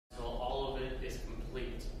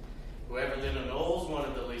then annuls one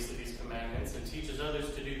of the least of these commandments and teaches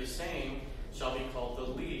others to do the same shall be called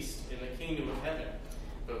the least in the kingdom of heaven.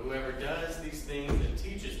 But whoever does these things and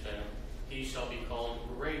teaches them, he shall be called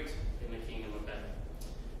great in the kingdom of heaven.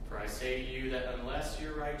 For I say to you that unless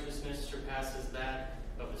your righteousness surpasses that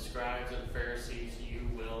of the scribes and Pharisees, you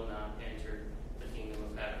will not enter the kingdom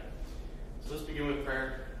of heaven. So let's begin with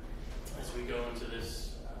prayer as we go into this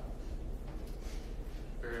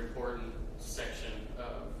very important section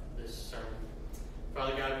of this sermon.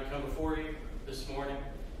 Father God, we come before you this morning,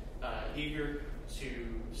 eager to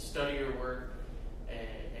study your word and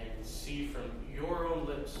see from your own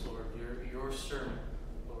lips, Lord, your sermon,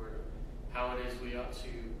 Lord, how it is we ought to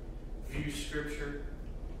view Scripture,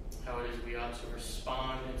 how it is we ought to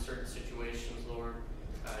respond in certain situations, Lord.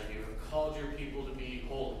 You have called your people to be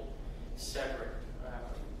holy, separate,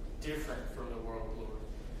 different from the world, Lord.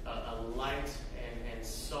 A light and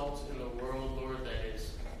salt in the world, Lord, that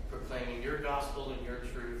is proclaiming your gospel and your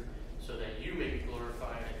truth so that you may be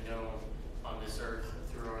glorified and known on this earth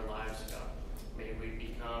through our lives, God. May we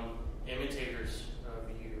become imitators of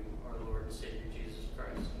you, our Lord and Savior, Jesus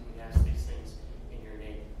Christ. And we ask these things in your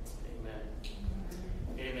name. Amen.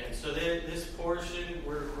 Amen. So this portion,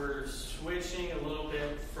 we're switching a little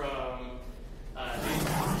bit from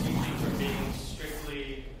teaching from being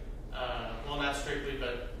strictly, well, not strictly,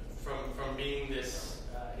 but from being this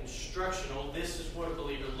instructional. This is what a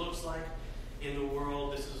believer looks like in the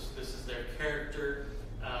world. This is their character,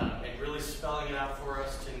 and really spelling it out for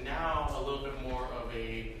us to now a little bit more of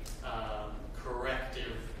a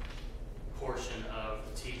corrective portion of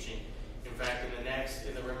the teaching. In fact,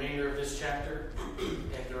 in the remainder of this chapter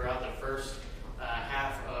and throughout the first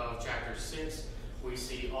half of chapter 6, we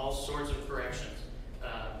see all sorts of corrections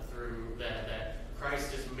through that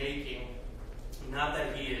Christ is making. Not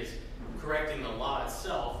that he is correcting the law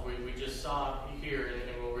itself. We just saw here,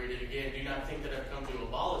 and we'll read it again. Do not think that I've come to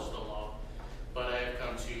abolish the law, but I have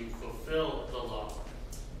come to fulfill the law.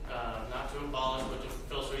 Not to abolish, but to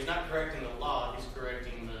fulfill. So he's not correcting the law. He's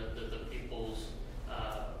correcting the people's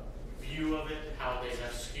view of it, how they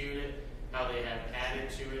have skewed it, how they have added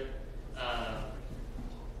to it,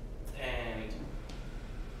 and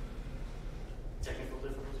technical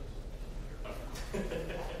difficulties.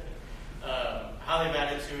 How they've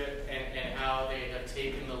added to it, and how they have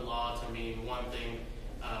taken the law to mean one thing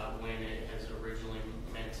when it has originally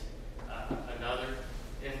meant another.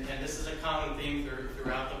 And this is a common theme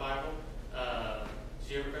throughout the Bible.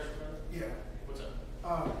 Do you have a question, brother? Yeah. What's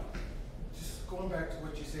up? Just going back to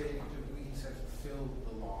what you said, we said fulfill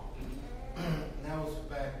the law. That was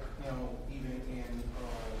back, even in,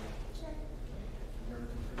 never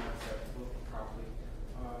can pronounce that book properly,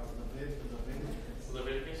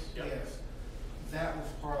 Leviticus? Yep. Yes. That was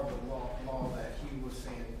part of the law that he was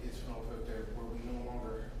saying is fulfilled there, where we no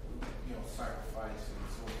longer, sacrifice and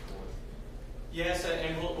so forth. Yes,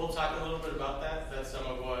 and we'll talk a little bit about that. That's some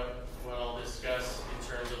of what I'll discuss in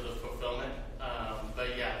terms of the fulfillment.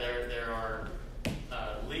 But yeah, there are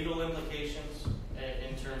legal implications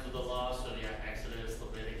in terms of the law. So yeah, Exodus,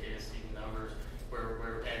 Leviticus, even Numbers,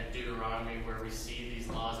 and Deuteronomy, where we see these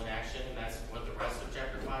laws in action, and that's what the rest of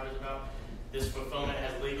chapter 5 is about. This fulfillment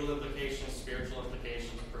has legal implications, spiritual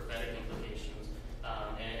implications, prophetic implications,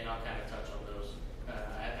 and I'll kind of touch on those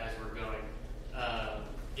as we're going.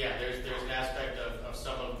 There's an aspect of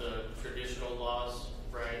some of the traditional laws,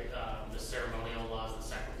 right? The ceremonial laws, the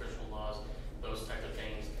sacrificial laws, those type of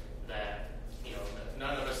things that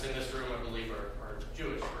none of us in this room, I believe, are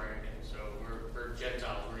Jewish, right? And so we're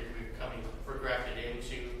Gentiles. We're grafted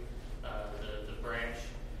into the branch,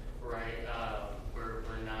 right?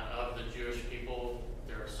 We're not of the Jewish people.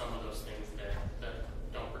 There are some of those things that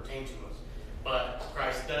don't pertain to us. But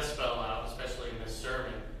Christ does spell out, especially in this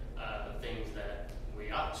sermon, things that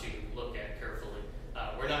we ought to look at carefully.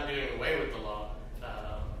 We're not doing away with the law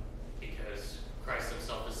because Christ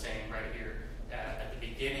himself is saying right here at the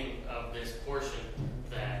beginning of this portion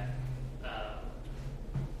that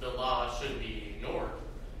the law should be ignored.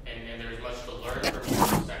 And there's much to learn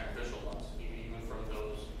from sacrificial laws, even from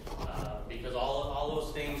those, because all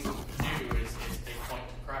those things do is they point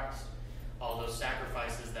to Christ. All those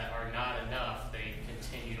sacrifices that are not enough, they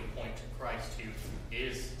continue to point to Christ, who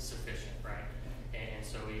is sufficient, right? And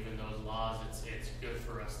so even those laws, it's good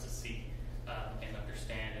for us to see and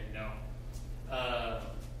understand and know.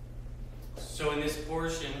 So in this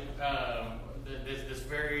portion, this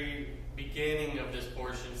very beginning of this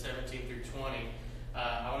portion, 17 through 20,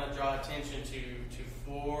 I want to draw attention to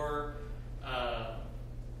four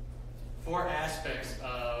aspects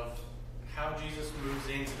of how Jesus moves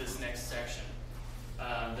into this next section.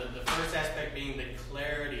 The first aspect being the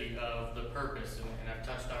clarity of the purpose, and I've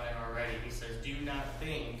touched on it already. He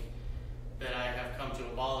think that I have come to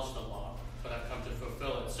abolish the law, but I've come to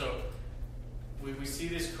fulfill it. So we see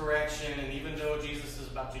this correction, and even though Jesus is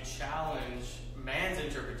about to challenge man's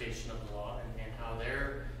interpretation of the law and how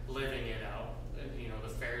they're living it out, the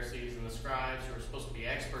Pharisees and the scribes who are supposed to be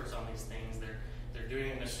experts on these things, they're doing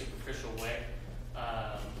it in a superficial way,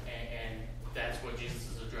 and that's what Jesus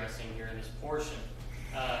is addressing here in this portion.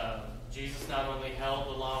 Jesus not only held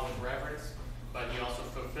the law with reverence, but he also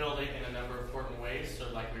fulfilled it in a number of important ways. So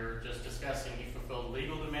like we were just discussing, he fulfilled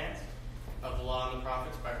legal demands of the law and the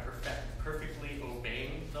prophets by perfectly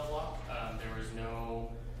obeying the law. There's no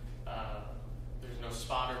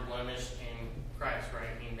spot or blemish in Christ, right?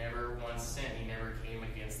 He never once sinned. He never came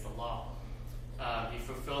against the law. He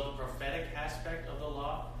fulfilled the prophetic aspect of the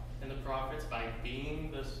law and the prophets by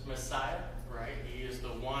being the Messiah, right? He is the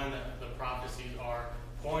one that the prophecies are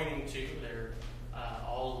pointing to. They're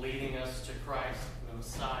all leading us to Christ, the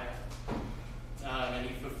Messiah. And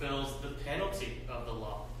he fulfills the penalty of the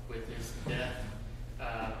law with his death.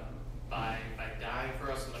 By dying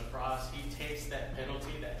for us on the cross, he takes that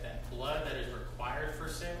penalty, that blood that is required for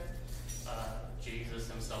sin. Jesus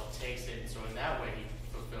himself takes it. So in that way, he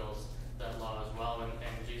fulfills that law as well.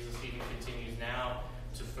 And Jesus even continues now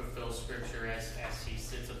to fulfill Scripture as he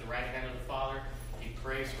sits at the right hand of the Father. He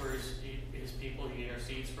prays for his people. He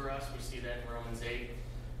intercedes for us. We see that in Romans 8.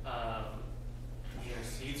 He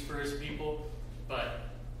intercedes for his people. But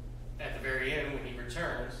at the very end, when he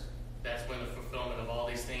returns, that's when the fulfillment of all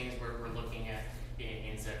these things we're looking at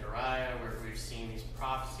in Zechariah, where we've seen these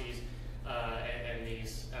prophecies and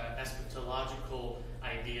these eschatological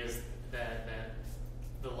ideas that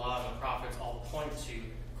the law and the prophets all point to.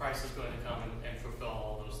 Christ is going to come and fulfill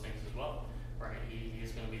all those things as well, right? He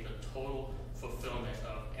is going to be the total fulfillment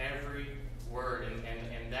of every word,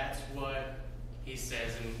 and that's what he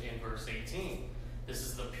says in verse 18. This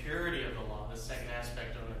is the purity of the law. The second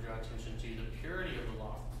aspect I want to draw attention to, the purity of the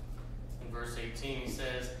law. In verse 18, he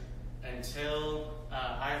says, until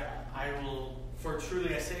I will, for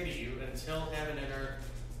truly I say to you, until heaven and earth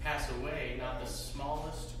pass away, not the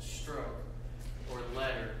smallest stroke or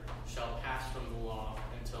letter shall pass from the law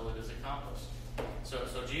until it is accomplished.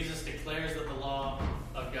 So Jesus declares that the law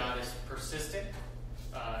of God is persistent,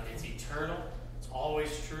 it's eternal, it's always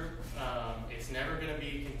true, it's never going to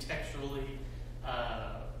be contextually,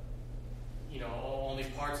 only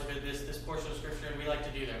parts of it, this portion of Scripture, and we like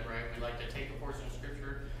to do that, right? We like to take a portion of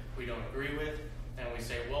Scripture we don't agree with, and we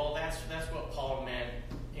say, well, that's what Paul meant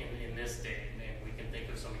in this day, and we can think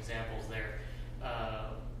of some examples there.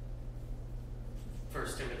 1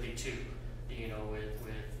 Timothy 2, with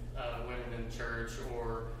women in the church,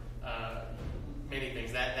 or many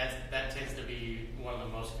things. That tends to be one of the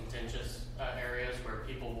most contentious areas where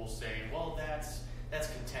people will say, well, that's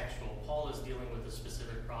contextual. Paul is dealing with a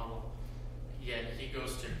specific problem. Yet he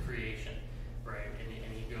goes to creation, right?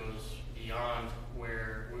 And he goes beyond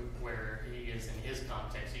where he is in his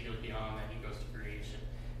context. He goes beyond that. He goes to creation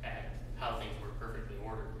and how things were perfectly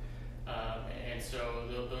ordered. And so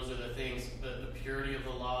those are the things, the purity of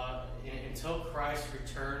the law. Until Christ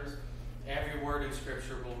returns, every word in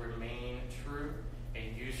Scripture will remain true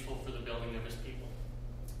and useful for the building of his people.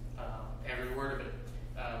 Every word of it.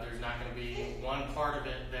 There's not going to be one part of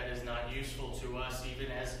it that is not useful to us,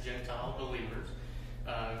 even as Gentile believers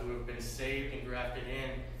who have been saved and grafted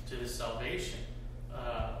in to this salvation.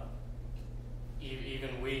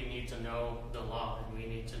 Even we need to know the law, and we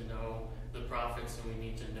need to know the prophets, and we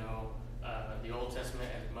need to know the Old Testament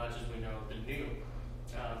as much as we know the New,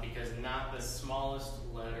 because not the smallest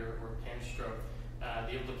letter or pen stroke.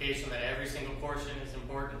 The implication that every single portion is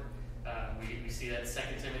important. We see that in 2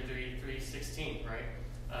 Timothy 3:16, right?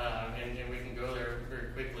 And we can go there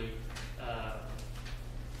very quickly.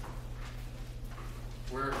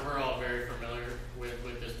 We're all very familiar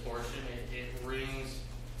with this portion. It rings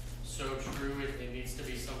so true. It needs to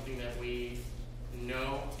be something that we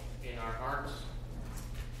know in our hearts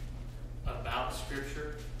about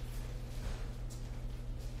Scripture,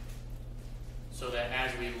 so that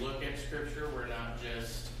as we look at Scripture, we're not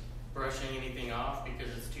just brushing anything off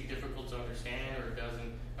because it's too difficult to understand or it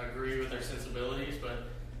doesn't agree with our sensibilities. But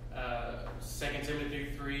 2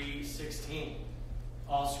 Timothy 3:16,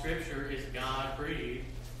 all Scripture is God-breathed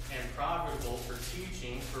and profitable for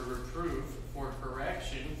teaching, for reproof, for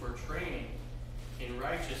correction, for training in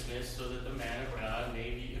righteousness, so that the man of God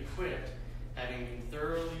may be equipped, having been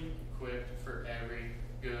thoroughly equipped for every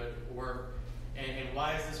good work. And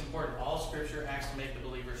why is this important? All Scripture acts to make the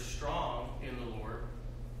believer strong in the Lord.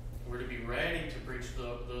 We're to be ready to preach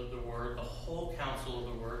the Word, the whole counsel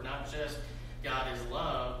of the Word, not just God is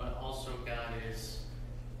love, but also God is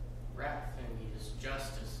wrath, and He is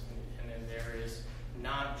justice, and then there is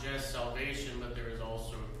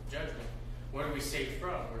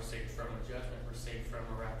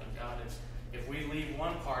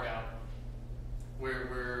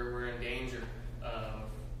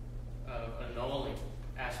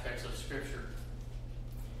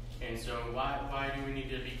so why do we need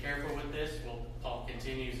to be careful with this? Well, Paul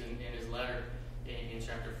continues in his letter in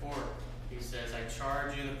chapter 4. He says, I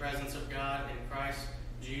charge you in the presence of God and Christ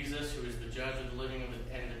Jesus, who is the judge of the living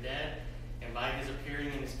and the dead, and by his appearing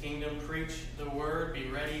in his kingdom, preach the word, be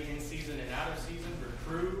ready in season and out of season,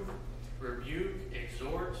 reprove, rebuke,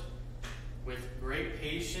 exhort, with great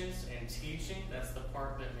patience and teaching. That's the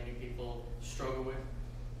part that many people struggle with.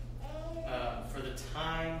 For the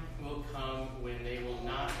time will come when they will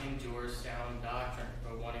not endure sound doctrine,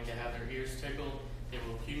 but wanting to have their ears tickled, they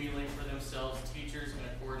will accumulate for themselves teachers in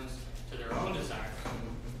accordance to their own desires,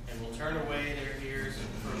 and will turn away their ears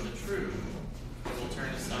from the truth, and will turn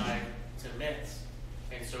aside to myths.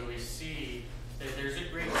 And so we see that there's a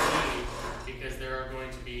great need, because there are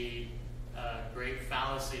going to be great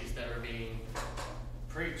fallacies that are being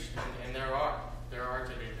preached, and there are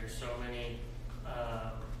today. There's so many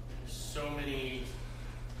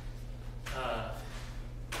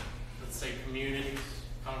let's say communities,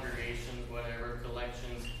 congregations, whatever,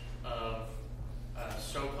 collections of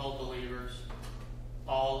so-called believers,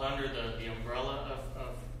 all under the umbrella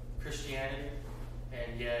of Christianity,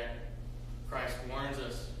 and yet Christ warns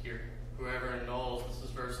us here, whoever annuls, this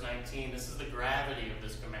is verse 19, this is the gravity of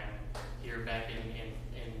this commandment, here back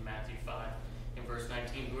in Matthew 5. In verse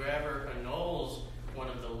 19, whoever annuls one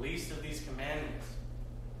of the least of these commandments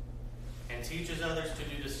and teaches others to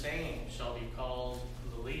do the same shall be called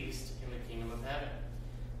the least in the kingdom of heaven.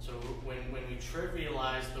 So when we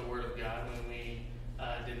trivialize the Word of God, when we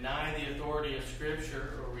deny the authority of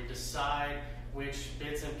Scripture, or we decide which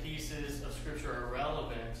bits and pieces of Scripture are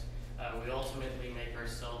relevant, we ultimately make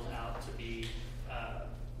ourselves out to be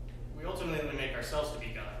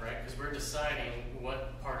God, right? Because we're deciding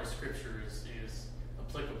what part of Scripture is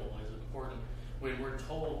applicable, is important. When we're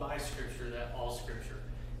told by Scripture that all Scripture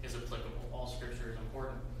is applicable, all Scripture is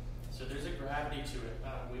important. So there's a gravity to it.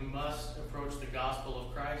 We must approach the gospel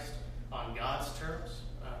of Christ on God's terms,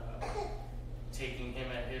 taking him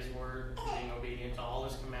at his word, being obedient to all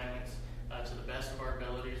his commandments to the best of our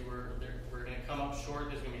abilities. We're going to come up short.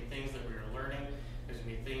 There's going to be things that we're learning. There's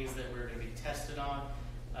going to be things that we're going to be tested on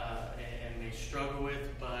and may struggle with,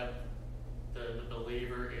 but the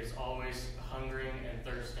believer is always hungering and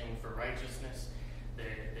thirsting for righteousness.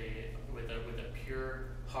 They with a pure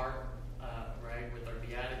heart, right? With our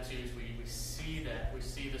Beatitudes, we see that. We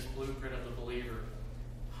see this blueprint of the believer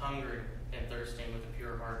hungering and thirsting with a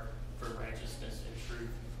pure heart for righteousness and truth.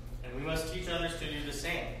 And we must teach others to do the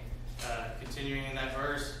same. Continuing in that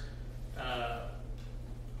verse,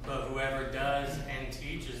 but whoever does and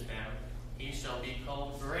teaches them, he shall be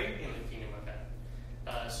called great in the kingdom of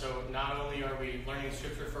heaven. So not only are we learning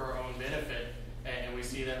Scripture for our own benefit, and we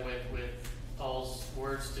see that with Paul's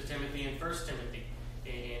words to Timothy in 1 Timothy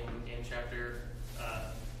in chapter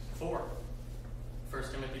 4. 1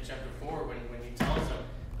 Timothy chapter 4, when he tells them,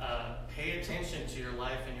 pay attention to your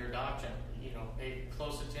life and your doctrine. Pay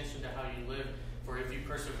close attention to how you live. For if you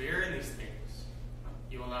persevere in these things,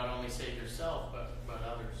 you will not only save yourself, but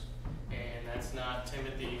others. And that's not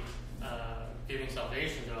Timothy giving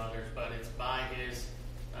salvation to others, but it's by his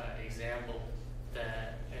example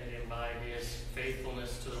and by his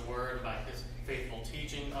faithfulness to the Word, by his faithful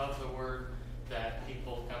teaching of the Word, that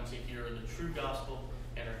people come to hear the true gospel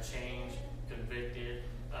and are changed, convicted,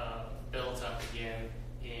 built up again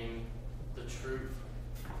in the truth,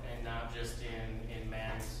 and not just in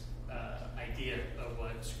man's idea of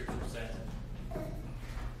what Scripture says.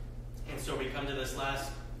 And so we come to this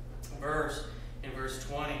last verse, in verse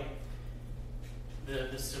 20,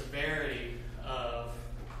 the severity of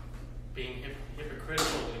being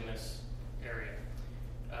hypocritical in this area.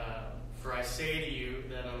 For I say to you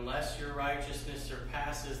that unless your righteousness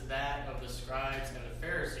surpasses that of the scribes and the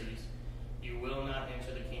Pharisees, you will not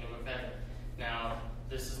enter the kingdom of heaven. Now,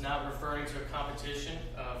 this is not referring to a competition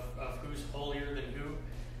of who's holier than who.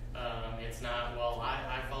 It's not, well,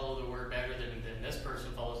 I follow the Word better than this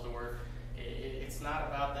person follows the Word. It's not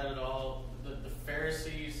about that at all. The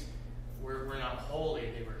Pharisees were not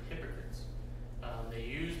holy, they were hypocrites. They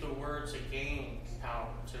used the Word to gain power,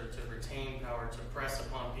 to retain power, to press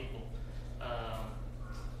upon people.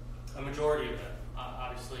 A majority of them.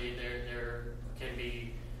 Obviously, there can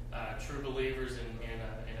be true believers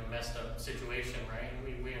in a messed up situation, right?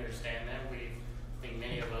 We understand that. I think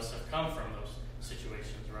many of us have come from those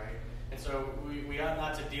situations, right? And so we ought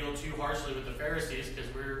not to deal too harshly with the Pharisees,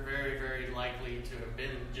 because we're very, very likely to have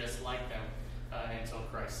been just like them until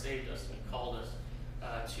Christ saved us and called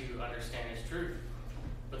us to understand His truth.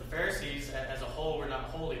 But the Pharisees, as a whole, were not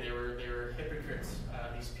holy. They were hypocrites.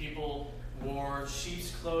 These people wore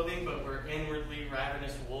sheep's clothing, but were inwardly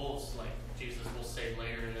ravenous wolves, like Jesus will say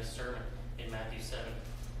later in this sermon in Matthew 7.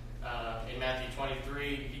 In Matthew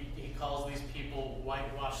 23, he calls these people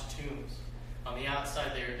whitewashed tombs. On the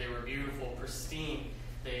outside, they were beautiful, pristine.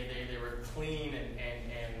 They were clean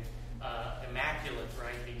and immaculate,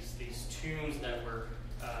 right? These tombs that were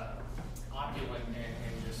opulent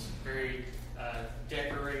and just very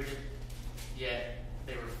decorated, yet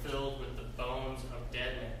they were filled with the bones of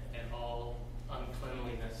dead men and all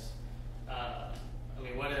uncleanliness. I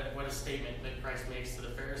mean, what a statement that Christ makes to the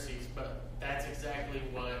Pharisees, but that's exactly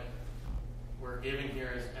what we're given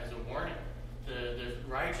here as a warning. The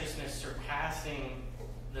righteousness surpassing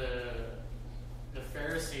the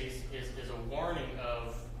Pharisees is a warning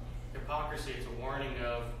of hypocrisy. It's a warning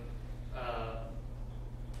of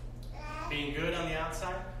being good on the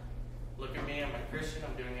outside. Look at me, I'm a Christian,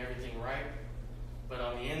 I'm doing everything right. But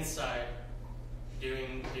on the inside,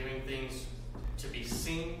 doing things to be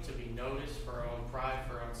seen, to be noticed for our own pride,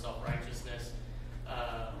 for our own self-righteousness.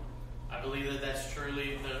 I believe that that's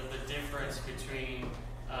truly the difference between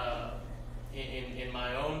in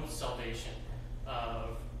my own salvation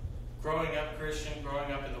of growing up Christian,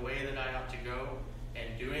 growing up in the way that I ought to go,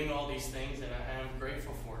 and doing all these things, and I am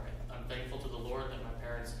grateful for it. I'm thankful to the Lord that my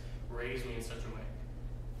parents raised me in such a way.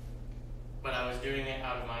 But I was doing it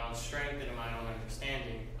out of my own strength and in my own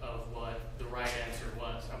understanding of what the right answer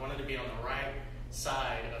was. I wanted to be on the right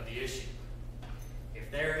side of the issue. If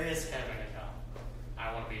there is heaven and hell,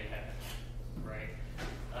 I want to be in heaven, right?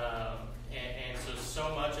 And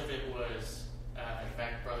so much of it was, in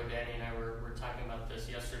fact, Brother Danny and I were talking about this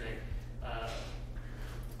yesterday,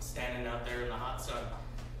 standing out there in the hot sun,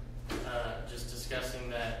 just discussing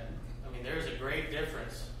that. I mean, there's a great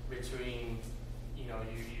difference between, you're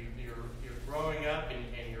growing up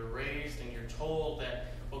and you're raised and you're told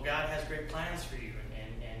that, well, God has great plans for you,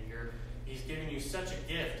 and He's given you such a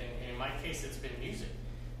gift. And in my case, it's been music.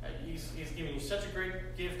 He's given you such a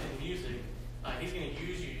great gift in music. He's going to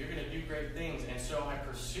use you. You're going to do great things. And so I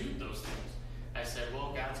pursued those things. I said,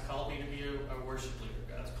 well, God's called me to be a worship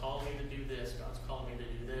leader. God's called me to do this. God's called me to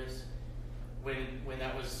do this. When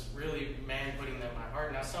that was really man putting that in my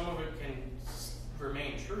heart. Now, some of it can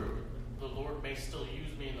remain true. The Lord may still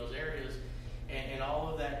use me in those areas, and all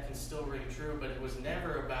of that can still ring true, but it was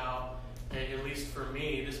never about, at least for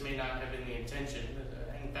me, this may not have been the intention.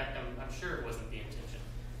 In fact, I'm sure it wasn't the intention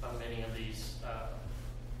of many of these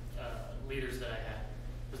leaders that I had.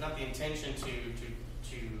 It was not the intention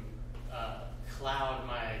to cloud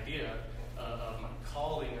my idea of my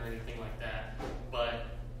calling or anything like that, but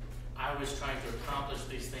I was trying to accomplish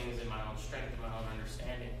these things in my own strength, in my own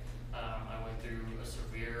understanding. I went through a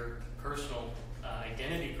severe personal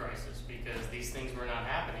identity crisis because these things were not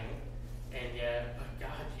happening, and yet,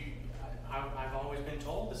 God, I've always been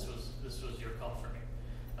told this was your call for me.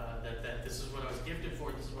 That this is what I was gifted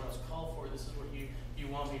for, this is what I was called for, this is what you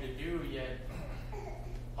want me to do, yet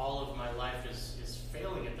all of my life is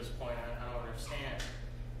failing at this point. I don't understand.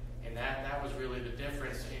 And that was really the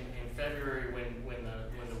difference in February when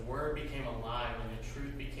the word became alive, when the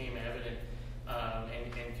truth became evident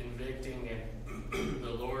and convicting, and the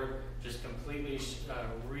Lord just completely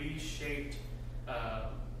reshaped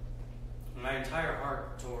my entire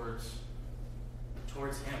heart towards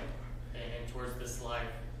Him and towards this life.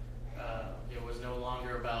 It was no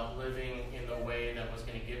longer about living in the way that was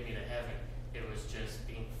going to get me to heaven. It was just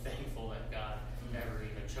being thankful that God ever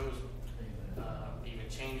even chose me, even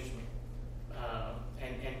changed me,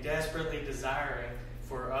 and desperately desiring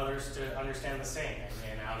for others to understand the same.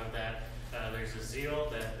 And out of that, there's a zeal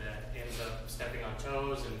that ends up stepping on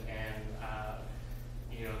toes, and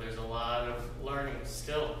there's a lot of learning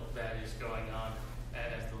still that is going on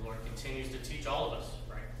as the Lord continues to teach all of us,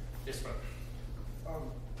 right? Yes, brother.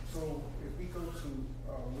 So if we go to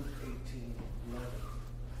Luke 18:11,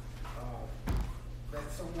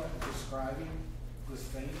 that's somewhat describing the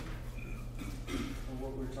same of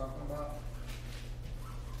what we're talking about.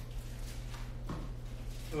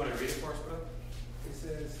 You want to read it for us, brother? It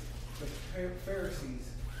says, the Pharisees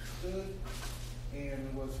stood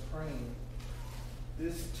and was praying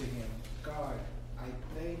this to him: God, I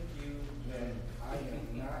thank you that I am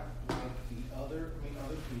not like the other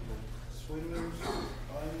people, swindlers,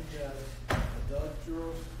 unjust,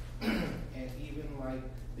 adulterers, and even like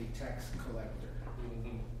the tax collector.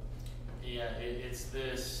 Mm-hmm. Yeah, it's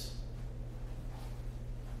this.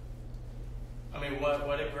 I mean,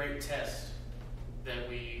 what a great test that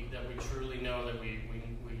we truly know that we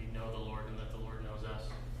know the Lord and that the Lord knows us.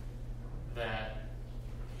 That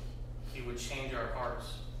He would change our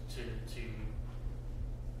hearts to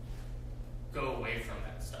go away from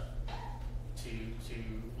that stuff. To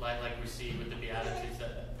like we see with the Beatitudes,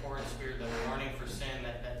 that poor in spirit, that mourning for sin,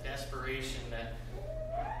 that desperation, that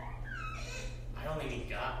I only need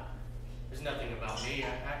God. There's nothing about me.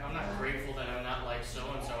 I'm not grateful that I'm not like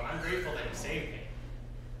so-and-so. I'm grateful that he saved me.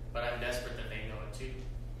 But I'm desperate that they know it too.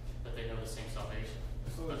 That they know the same salvation.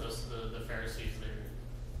 But the Pharisees,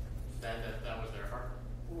 that was their heart.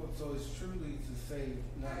 Well, so it's truly to say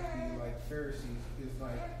not to be like Pharisees is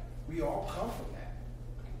like we all come from that.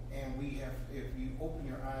 And we have, if you open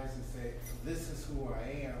your eyes and say, this is who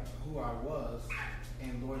I am, who I was,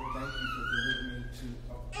 and Lord, thank you for delivering me to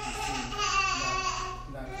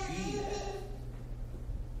not be that.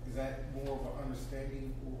 Is that more of an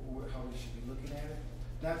understanding or how we should be looking at it?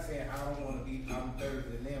 Not saying I don't want to be, I'm better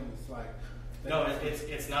than them. It's like no,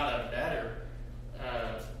 it's not a better,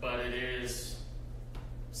 but it is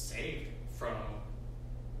saved from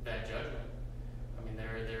that judgment. I mean,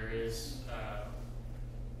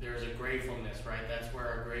 there's a gratefulness, right? That's where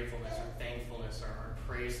our gratefulness, our thankfulness, our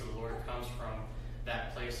praise to the Lord comes from.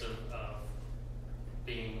 That place of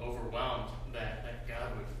being overwhelmed that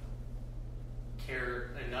God would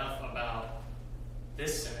care enough about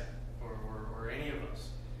this sinner or any of us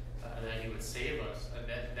that He would save us.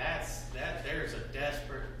 There's a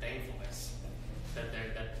desperate thankfulness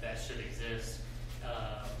that should exist.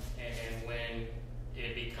 And when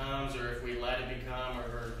it becomes, or if we let it become,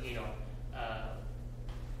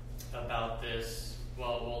 about this,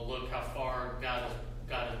 well, look how far God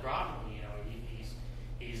has brought me.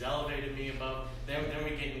 He's elevated me above. Then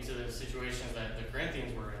we get into the situations that the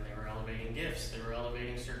Corinthians were in. They were elevating gifts. They were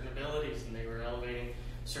elevating certain abilities, and they were elevating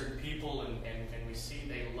certain people, and we see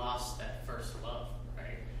they lost that first love,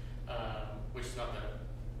 right? Which is not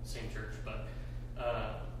the same church, but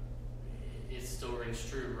it still rings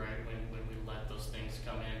true, right? When we let those things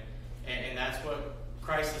come in, and that's what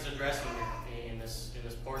Christ is addressing here in this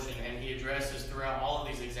portion, and He addresses throughout all of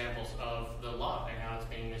these examples of the law and how it's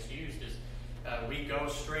being misused. Is we go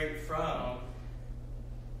straight from,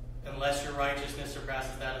 unless your righteousness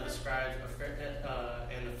surpasses that of the scribes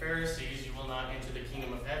and the Pharisees, you will not enter the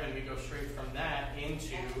kingdom of heaven. We go straight from that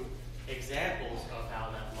into examples of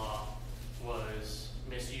how that law was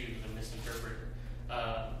misused and misinterpreted.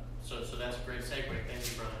 So that's a great segue.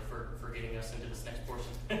 Thank you, brother, for getting us into this next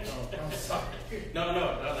portion. Oh, I'm sorry.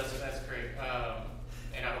 No, that's great.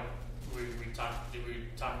 And I hope we talked. Did we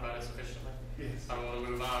talk about it sufficiently? Yes. I don't want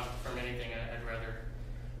to move on from anything. I'd rather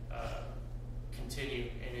continue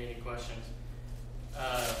in any questions.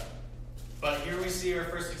 But here we see our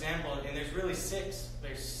first example, and there's really six.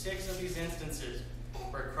 There's 6 of these instances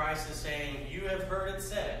where Christ is saying, "You have heard it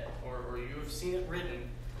said, or you have seen it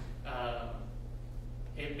written.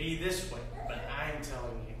 It be this way, but I am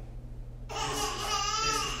telling you,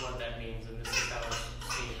 this is what that means, and this is how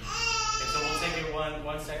it's seen." And so we'll take it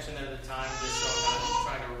one section at a time, just so I'm not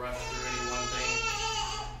trying to rush through any one thing.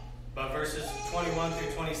 But verses 21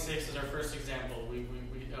 through 26 is our first example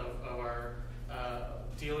of our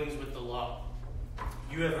dealings with the law.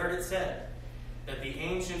 "You have heard it said that the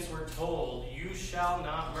ancients were told, 'You shall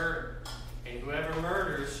not murder, and whoever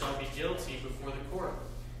murders shall be guilty before the court.'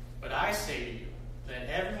 But I say to you, that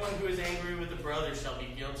everyone who is angry with a brother shall be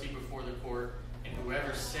guilty before the court, and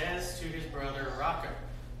whoever says to his brother, 'Raka,'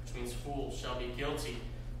 which means fool, shall be guilty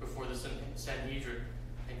before the Sanhedrin.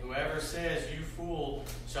 And whoever says, 'You fool,'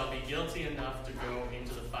 shall be guilty enough to go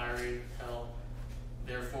into the fiery hell.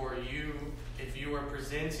 Therefore if you are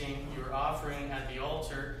presenting your offering at the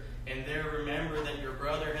altar, and there remember that your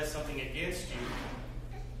brother has something against you,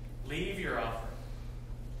 leave your offering.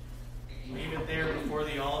 Leave it there before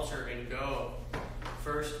the altar and go.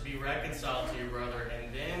 First be reconciled to your brother,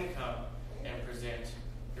 and then come and present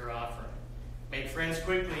your offering. Make friends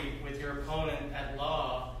quickly with your opponent at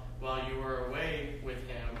law while you are away with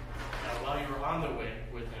him, while you are on the way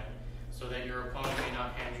with him, so that your opponent may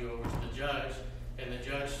not hand you over to the judge, and the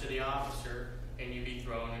judge to the officer, and you be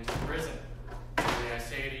thrown into prison. Truly I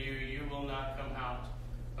say to you, you will not come out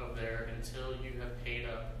of there until you have paid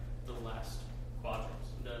up the last quadrants,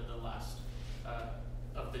 the last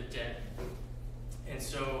of the debt." And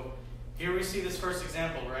so here we see this first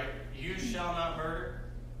example, right? You shall not murder.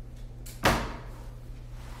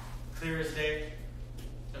 Clear as day.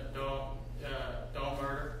 Don't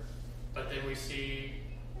murder. But then we see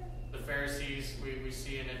the Pharisees. We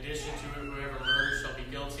see in addition to it, whoever murders shall be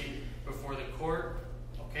guilty before the court.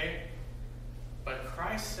 Okay? But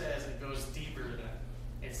Christ says it goes deeper than that.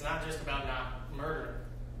 It's not just about not murdering.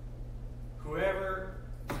 Whoever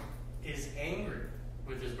is angry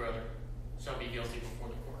with his brother shall be guilty before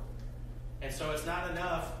the court. And so it's not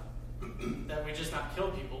enough that we just not kill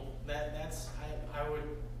people. I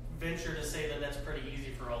would venture to say that that's pretty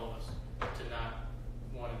easy for all of us to not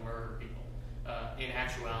want to murder people. In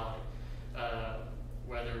actuality,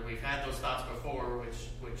 whether we've had those thoughts before,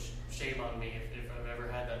 which shame on me if I've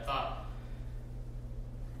ever had that thought.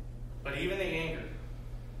 But even the anger,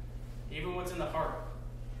 even what's in the heart,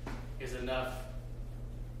 is enough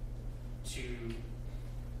to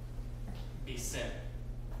be sin,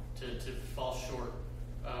 to fall short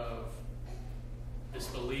of this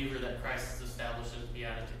believer that Christ has established as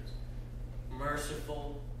Beatitudes.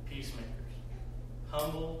 Merciful peacemakers.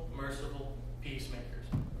 Humble, merciful peacemakers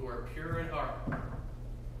who are pure in heart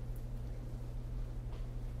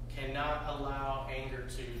cannot allow anger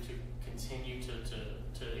to continue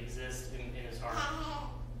to exist in his heart.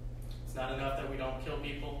 It's not enough that we don't kill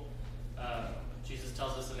people. Jesus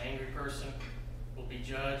tells us an angry person will be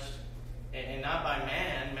judged, and not by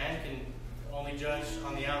man. Man can only judge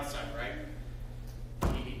on the outside, right?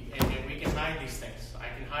 And we can hide these things. I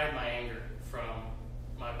can hide my anger from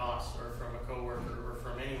my boss or from a coworker or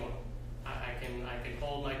from anyone. I can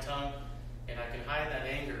hold my tongue and I can hide that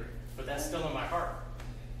anger, but that's still in my heart.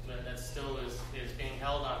 That still is being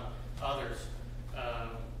held on others.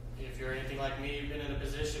 If you're anything like me, you've been in a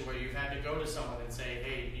position where you've had to go to someone and say,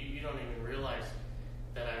 hey, you don't even realize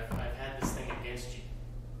that I've had this thing against you.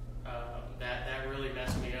 That really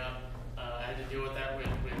messed me up. I had to deal with that with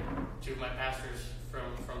two of my pastors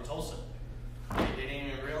from Tulsa. They didn't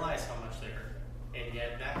even realize how much they hurt. And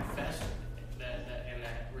yet that festered, and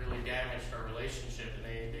that really damaged our relationship, and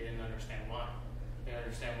they didn't understand why. They didn't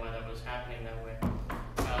understand why that was happening that way.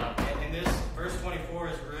 And this verse 24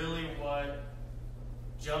 is really what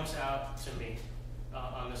jumps out to me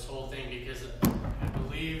on this whole thing, because I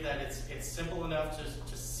believe that it's simple enough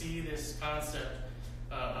to see this concept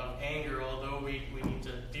of anger, although we need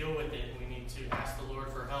to deal with it and we need to ask the Lord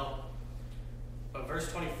for help. But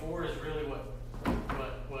verse 24 is really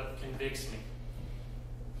what convicts me.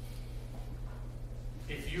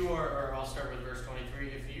 If you are, or I'll start with verse 23,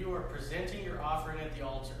 if you are presenting your offering at the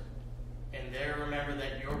altar, and there remember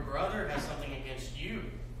that your brother has something against you,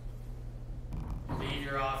 leave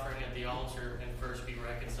your offering at the altar and first be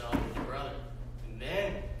reconciled with your brother, and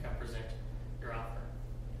then come present your offering.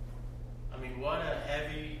 I mean, what a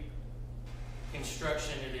heavy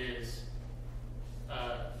instruction it is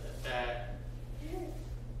that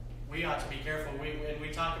we ought to be careful. And we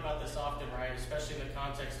talk about this often, right? Especially in the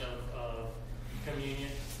context of communion.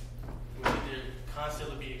 We need to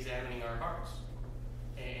constantly be examining our hearts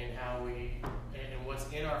and how and what's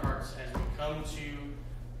in our hearts as we come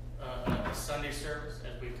to a Sunday service,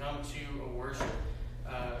 as we come to a worship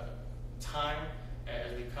time,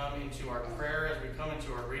 as we come into our prayer, as we come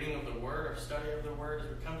into our reading of the Word, our study of the Word, as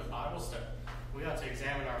we come to Bible study. We ought to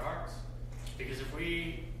examine our hearts. Because if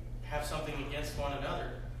we have something against one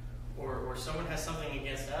another, or someone has something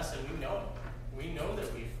against us, and we know that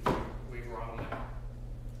we've wronged them,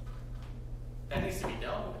 that needs to be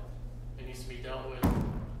dealt with. It needs to be dealt with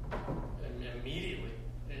immediately.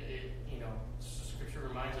 Scripture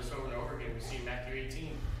reminds us over and over again. We see in Matthew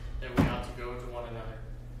 18 that we ought to go to one another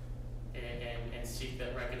and seek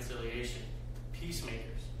that reconciliation.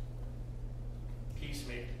 Peacemakers,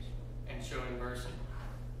 and showing mercy.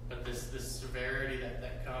 But this severity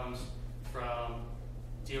that comes from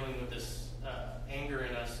dealing with this anger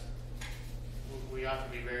in us, we ought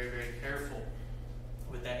to be very, very careful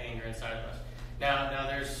with that anger inside of us. Now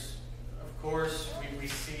there's, of course, we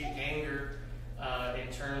see anger in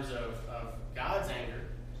terms of God's anger,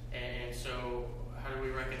 and so how do we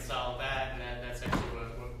reconcile that? And that's actually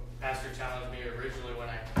what Pastor challenged me originally when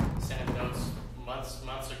I sent notes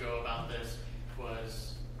months ago about this,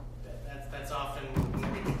 was that's often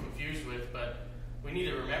what we get confused with. But we need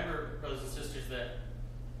to remember, brothers and sisters, that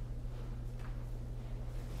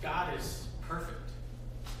God is perfect.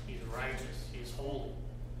 He's righteous. He is holy.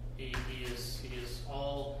 He is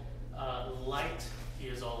all light. He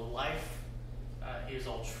is all life. He is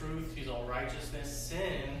all truth. He's all righteousness.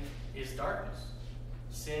 Sin is darkness.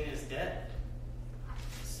 Sin is death.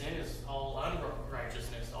 Sin is all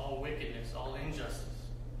unrighteousness, all wickedness, all injustice.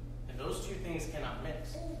 And those two things cannot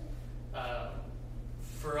mix.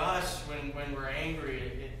 For us, when we're angry,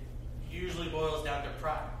 it usually boils down to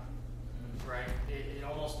pride. Right? It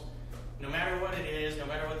almost, no matter what it is, no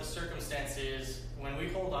matter what the circumstance is, when we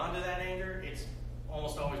hold on to that anger, it's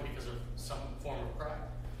almost always because of some form of pride.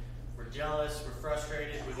 We're jealous, we're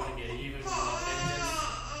frustrated, we want to get even, we want vengeance.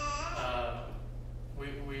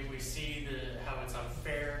 We see how it's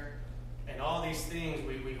unfair, and all these things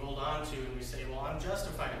we hold on to, and we say, well, I'm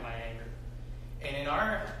justified in my anger. And in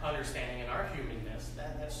our understanding, in our humanness,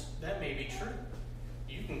 that may be true.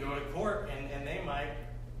 You can go to court, and they might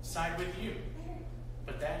side with you.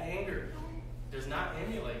 But that anger does not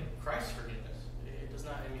emulate Christ's forgiveness. It does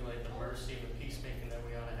not emulate the mercy and the peacemaking that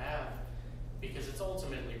we ought to have, because it's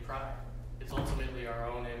ultimately pride. It's ultimately our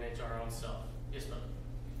own image, our own self. Yes, brother?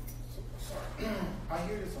 So sorry, I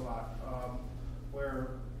hear this a lot, where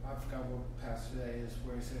I forgot what pastor that is,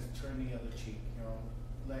 where it says turn the other cheek,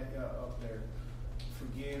 let up there,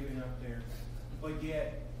 forgive and up there. But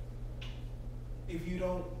yet, if you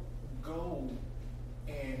don't go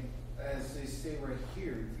and, as they say right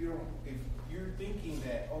here, if you're thinking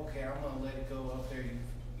that, okay, I'm gonna let it go up there,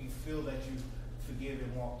 you feel that you forgive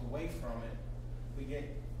and walked away from it, but yet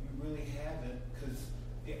you really haven't, because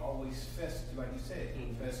it always festers, like you said,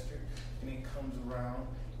 it festers and it comes around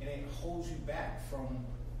and it holds you back from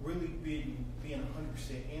really being 100%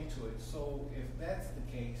 into it. So if that's the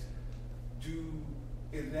case,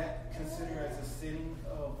 is that considered as a sin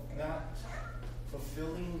of not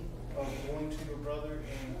fulfilling, of going to your brother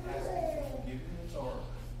and asking for forgiveness, or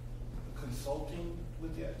consulting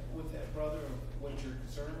with that brother of what your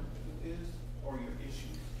concern is or your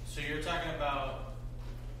issue? So you're talking about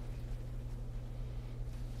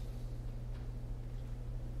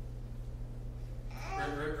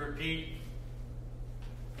repeat.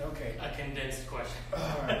 Okay. A condensed question. All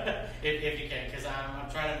right. if you can, because I'm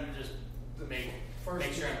trying to just make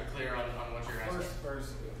sure I'm clear on what you're asking. First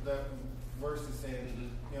verse, the verse that says,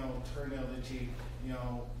 turn the other cheek,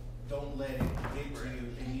 don't let it get to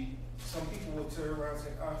you. And some people will turn around and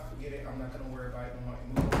say, forget it, I'm not going to worry about it no more,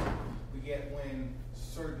 and move on. But yet when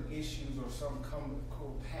certain issues or some come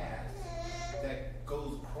path that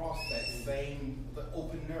goes across that same, the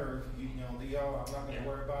open nerve, I'm not going to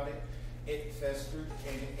worry about it, it festers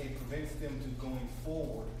and it prevents them to going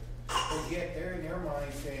forward. But yet they're in their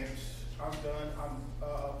mind saying, I'm done,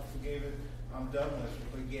 I'm forgiven, I'm done with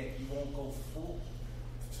it. But yet you won't go full.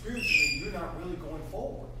 Spiritually, you're not really going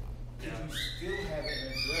forward. Because you still haven't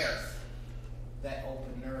addressed that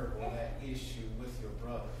open nerve or that issue with your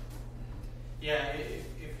brother. Yeah,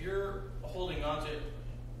 if you're holding on to it,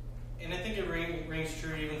 and I think it rings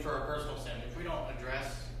true even for our personal sin. If we don't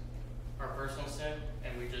address our personal sin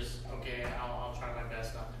and we just, okay, I'll try my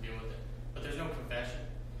best not to deal with it. But there's no confession,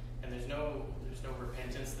 and there's no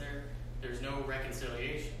repentance there. There's no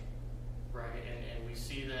reconciliation, right? And we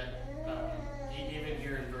see that even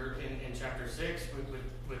here in chapter 6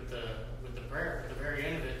 with the prayer at the very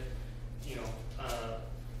end of it,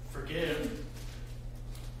 forgive.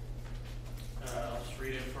 I'll just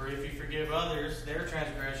read it. For if you forgive others their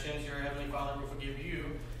transgressions, your heavenly Father will forgive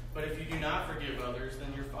you. But if you do not forgive others,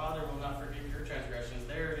 then your Father will not forgive your transgressions.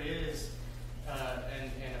 There is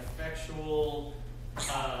an effectual.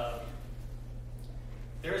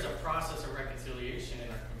 There is a process of reconciliation in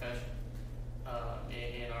our confession,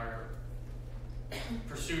 in our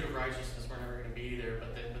pursuit of righteousness. We're never going to be there,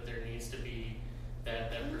 but there needs to be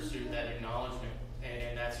that pursuit, that acknowledgement,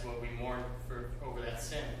 and that's what we mourn for over that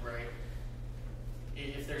sin, right?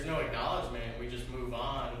 If there's no acknowledgement, we just move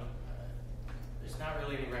on. There's not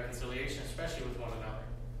really any reconciliation, especially with one another.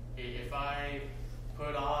 If I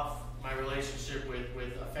put off my relationship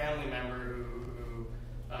with a family member who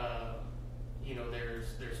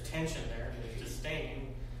there's tension there, there's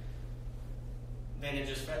disdain, then it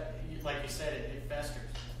just, like you said, it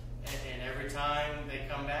festers. And every time they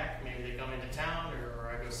come back, maybe they come into town or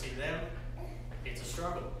I go see them, it's a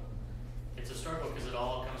struggle. It's a struggle because it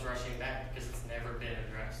all comes rushing back because it's never been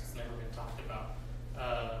addressed. It's never been talked about.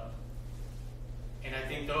 And I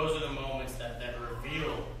think those are the moments that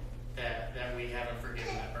reveal that we haven't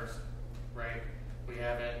forgiven that person, right? We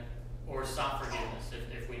haven't, or sought forgiveness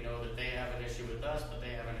if we know that they have an issue with us, but they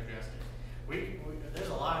haven't addressed it. There's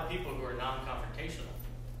a lot of people who are non-confrontational,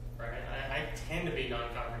 right? I tend to be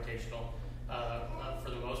non-confrontational for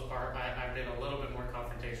the most part. I've been a little bit more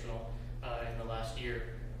confrontational in the last year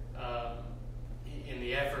in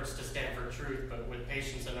the efforts to stand for truth, but with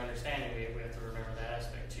patience and understanding, we have to remember that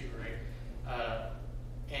aspect too, right?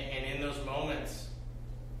 And in those moments,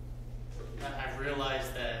 I've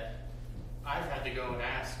realized that I've had to go and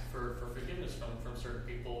ask for forgiveness from certain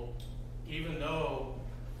people, even though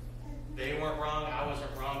they weren't wrong, I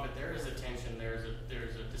wasn't wrong, but there is a tension, there's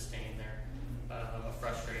a disdain there, a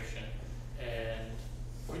frustration, and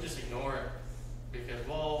we just ignore it because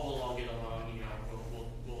we'll all get along,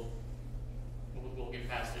 we'll get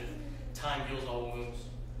past it. Time heals all wounds.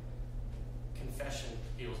 Confession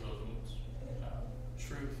heals those wounds.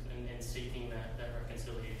 Truth and seeking that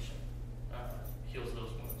reconciliation heals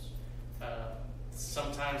those wounds.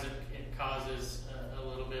 Sometimes it causes a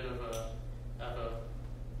little bit of a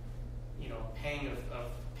pang of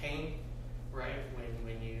pain, right?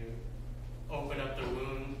 When you open up the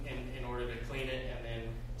wound in order to clean it and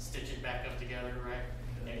then stitch it back up together, right?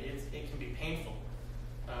 And it can be painful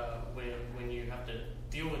when you have to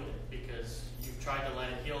deal with it because you've tried to let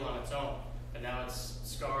it heal on its own, but now it's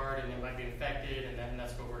scarred and it might be infected, and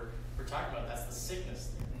that's what we're talking about. That's the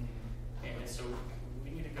sickness. And so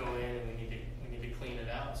we need to go in and we need to clean it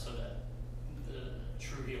out so that the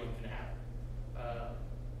true healing can happen.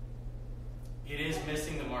 It is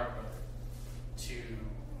missing the mark, brother, to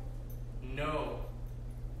know.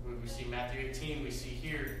 We see Matthew 18, we see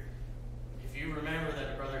here. If you remember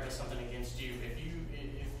that a brother has something against you, if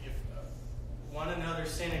one another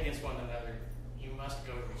sin against one another, you must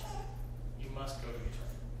go to each other. You must go to each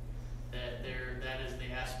other. That is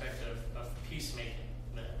the aspect of peacemaking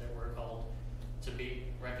that we're called to be,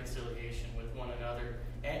 reconciliation with one another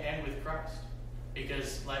and with Christ.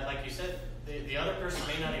 Because, like you said, the other person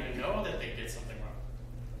may not even know that they did something wrong.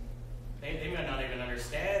 They might not even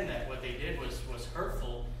understand that what they did was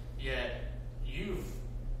hurtful, yet you've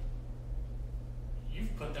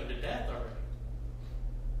put them to death already.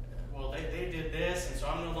 Well, they did this, and so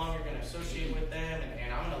I'm no longer going to associate with them,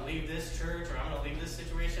 and I'm going to leave this church, or I'm going to leave this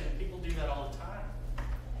situation. And people do that all the time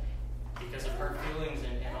because of hurt feelings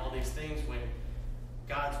and all these things, when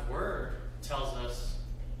God's Word tells us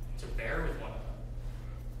to bear with one another,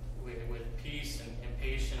 with peace and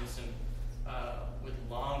patience, and with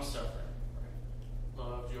long-suffering. Right?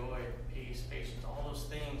 Love, joy, peace, patience, all those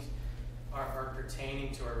things are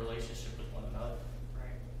pertaining to our relationship with one another.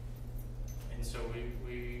 Right? And so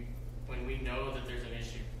when we know that there's an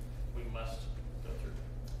issue, we must go through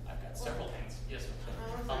it. I've got several things. Yes,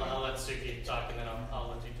 I'll let Suki talk, and then I'll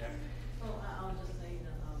let you, Jack. Well, I'll just say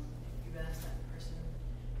that you've asked that person,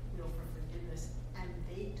 for forgiveness, and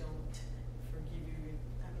they don't forgive you.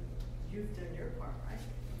 I mean, you've done your part, right?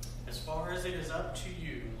 As far as it is up to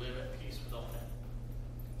you, live at peace with all men.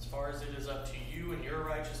 As far as it is up to you and your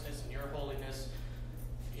righteousness and your holiness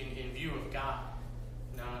in view of God,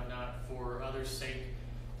 not for others' sake,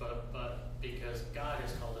 but because God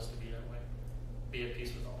has called us to be that way. Be at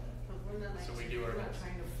peace with all men. But we're not So we do our best.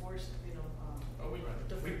 trying to force,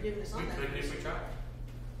 the We forgiveness on that couldn't if person. we tried.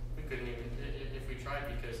 We couldn't even if we tried,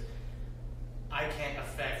 because I can't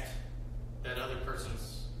affect that other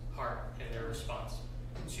person's heart and their response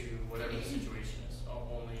to whatever the situation is.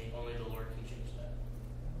 Only the Lord can change that.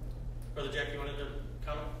 Brother Jack, you wanted to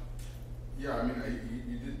comment? Yeah, I mean,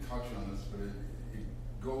 you did touch on this, but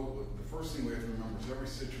the first thing we have to remember is every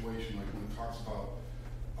situation, like when it talks about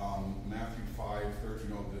Matthew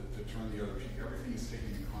 5:30, to turn the other cheek, everything is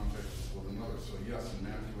taken in context with another. So yes, in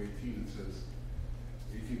Matthew 18 it says,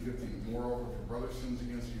 18:15, moreover, if your brother sins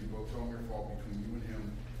against you, go tell him your fault between you and him.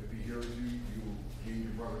 If he hears you, you will gain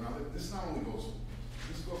your brother. Now, this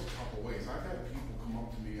goes a couple ways. I've had people come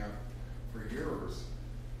up to me for years,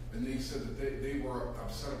 and they said that they were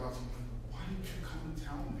upset about something. Why didn't you come and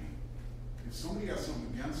tell me? If somebody has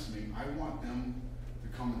something against me, I want them to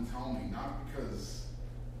come and tell me, not because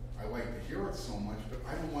I like to hear it so much, but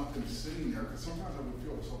I don't want them sitting there, because sometimes I would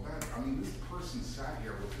feel so bad. I mean, this person sat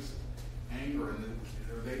here with this anger, and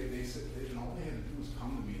they said, all they had to do was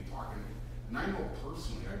come to me and talk. And I know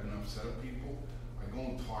personally, I've been upset at people. I go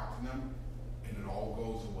and talk to them, and it all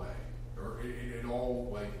goes away. Or it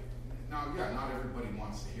all, now, yeah, not everybody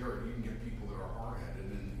wants to hear it. You can get people that are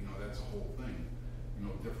hard-headed, and, that's a whole thing,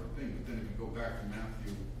 different thing. But then if you go back to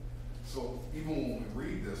Matthew, so even when we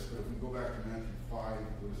read this, but if we go back to Matthew 5,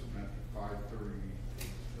 what is it, Matthew 5:30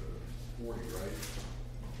 to 40, right?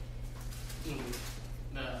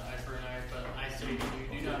 No, eye for an eye, but I say to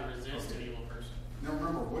you, do not resist an evil person. Now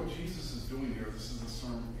remember, what Jesus is doing here, this is the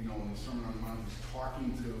sermon, in the Sermon on the Mount, he's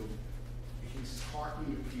talking to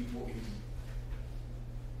people, he's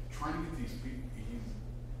trying to get these people, he's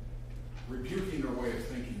rebuking their way of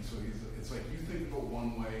thinking. So it's like you think about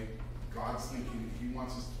one way, God's thinking, he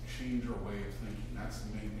wants us to change our way of thinking. That's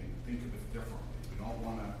the main thing. Think of it differently. We don't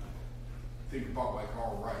want to think about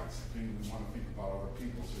our rights. We want to think about other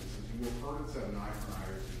people. So he says, you have heard it said, an eye for an eye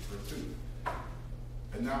or a tooth for a tooth.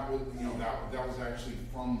 And that was, that was actually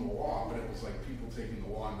from the law, but it was like people taking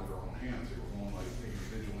the law into their own hands. They were going like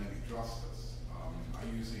vigilante justice. I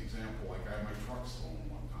use the example, like I had my truck stolen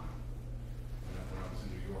one time when I was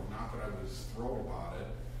in New York. Not that I was thrilled about it,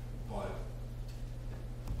 but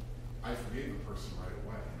I forgave the person right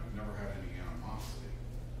away, and I've never had any animosity.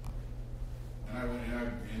 And I went,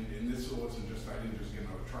 and this wasn't just, I didn't just get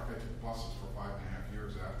another truck, I took buses for 5.5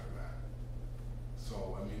 years after that.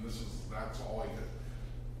 So, I mean, that's all I did.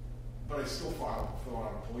 But I still fill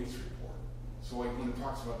out a police report. So like when it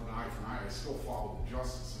talks about an eye for an eye, I still followed the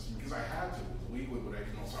justice system, because I had to, it was legally what I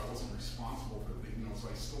could, so I wasn't responsible for it, so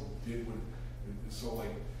I still did what, so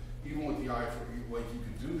like, even with the eye for, like you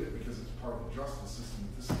could do that because it's part of the justice system,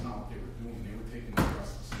 but this is not what they were doing. They were taking the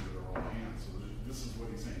justice into their own hands. So this is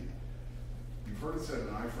what he's saying. You've heard it said,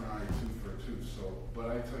 an eye for an eye, a tooth for a tooth. So,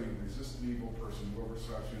 but I tell you, resist an evil person, whoever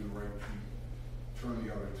slaps you in the right cheek, turn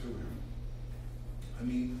the other to him. I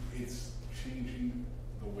mean, it's changing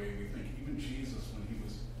the way we think. Even Jesus,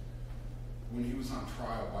 when he was on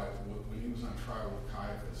trial with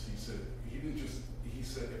Caiaphas, he said,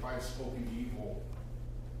 if I've spoken evil,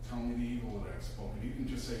 tell me the evil that I've spoken. He didn't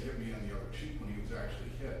just say hit me on the other cheek when he was actually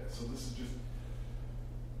hit. So this is just,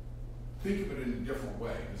 think of it in a different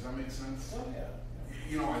way. Does that make sense? Oh, yeah.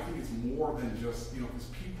 I think it's more than just, because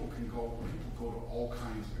people go to all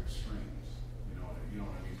kinds of extremes. You know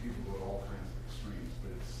what I mean? People go to all kinds of extremes,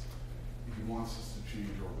 but he wants us to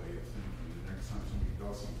change our way of thinking. The next time somebody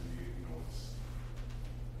does something,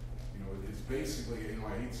 it's basically,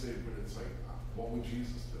 I hate to say it, but it's like, what would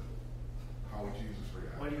Jesus do? How would Jesus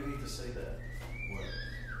react? Why do you hate to say that? What?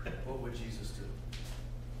 What would Jesus do?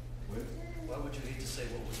 What? Why would you hate to say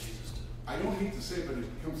what would Jesus do? I don't hate to say it, but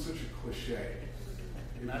it becomes such a cliche.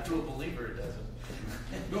 Not to a believer, it doesn't.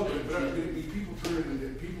 No, but I mean, people turn it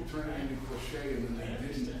into cliche, and then they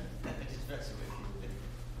didn't.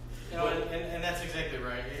 And that's exactly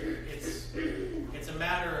right. It's a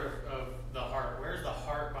matter of the heart. Where's the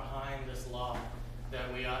heart behind this law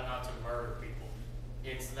that we ought not to murder people?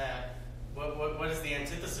 It's that. What is the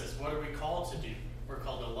antithesis? What are we called to do? We're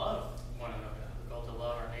called to love one another. We're called to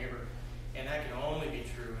love our neighbor, and that can only be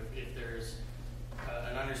true if there's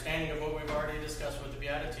an understanding of what we've already discussed with the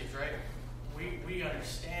Beatitudes, right? We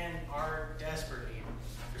understand our desperate need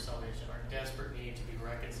for salvation, our desperate need to be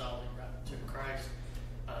reconciled to Christ.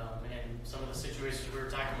 And some of the situations we were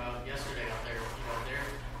talking about yesterday out there, their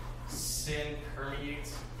sin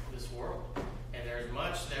permeates this world. And there's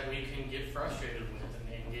much that we can get frustrated with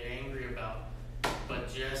and get angry about.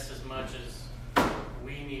 But just as much as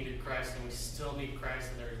we needed Christ and we still need Christ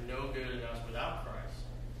and there's no good in us without Christ,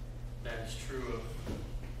 that is true of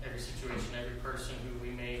every situation, every person who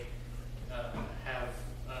we may have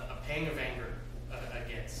a pang of anger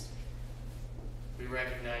against. We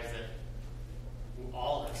recognize that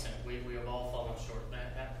all have sinned. We have all fallen short.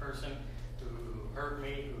 That person who hurt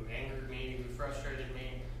me, who angered me, who frustrated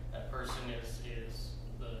me, that person is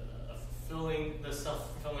the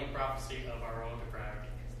self-fulfilling prophecy of our own depravity.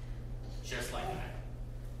 Just like I.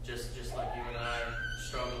 Just like you and I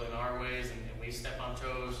struggle in our ways and we step on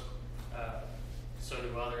toes, so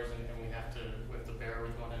do others, and we have to bear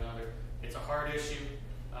with one another. It's a hard issue.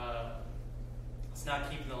 It's not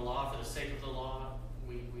keeping the law for the sake of the law.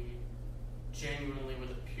 We genuinely,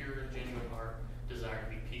 with a pure and genuine heart, desire to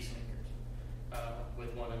be peacemakers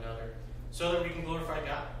with one another, so that we can glorify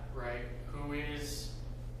God, right? Who is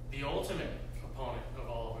the ultimate opponent of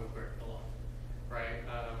all who break the law, right?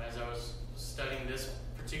 As I was studying this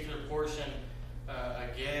particular portion,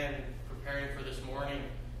 again, preparing for this morning,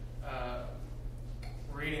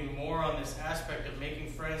 reading more on this aspect of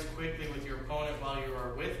making friends quickly with your opponent while you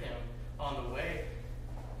are with him on the way,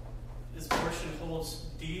 this portion holds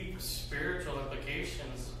deep spiritual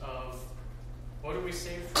implications of what are we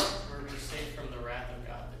saved from? We're saved from the wrath of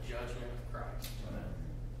God, the judgment of Christ.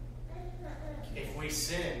 If we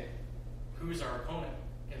sin, who's our opponent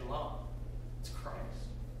in law? It's Christ.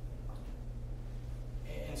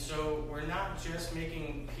 And so we're not just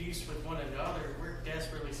making peace with one another, we're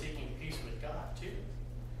desperately seeking peace with God too.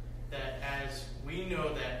 That as we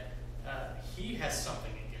know that He has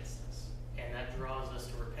something against us, and that draws us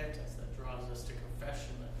to repentance, that draws us to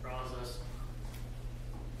confession, that draws us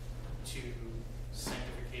to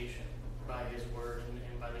sanctification by His Word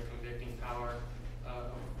and by the convicting power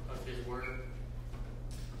of His Word.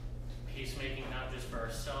 Peacemaking not just for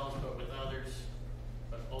ourselves but with others,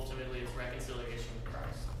 but ultimately it's reconciliation with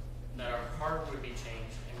Christ. That our heart would be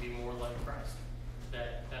changed and be more like Christ.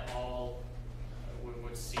 That all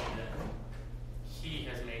would see that He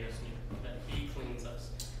has made us new, that He cleans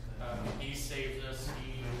us, He saves us,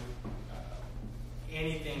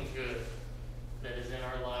 anything good that is in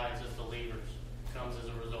our lives as believers comes as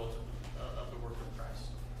a result of the work of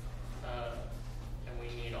Christ. And we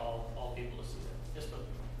need all people to see that. Yes, brother.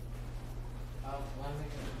 One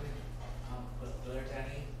thing quickly, what Brother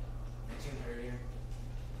Danny mentioned earlier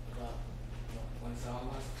about when someone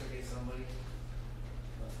wants to forgive somebody,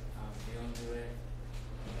 but they don't do it,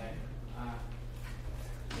 like,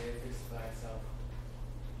 let it fix by itself.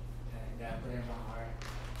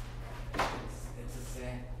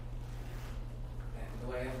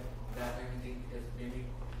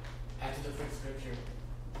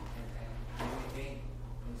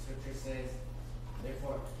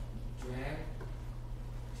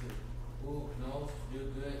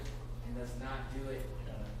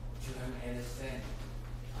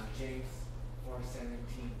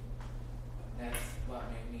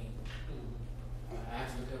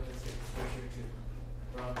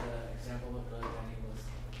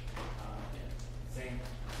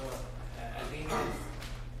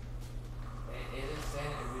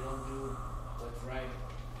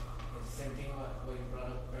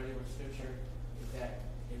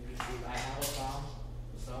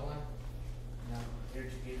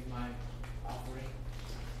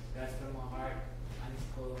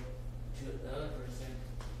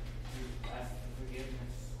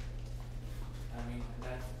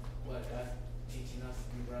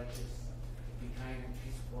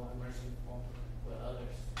 peaceful and merciful with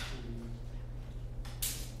others.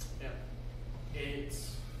 Yeah.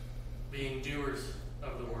 It's being doers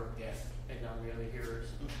of the word. Yes. And not merely hearers.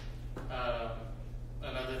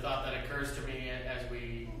 Another thought that occurs to me as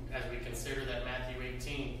we consider that Matthew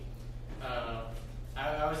 18,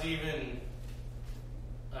 I was even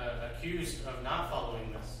accused of not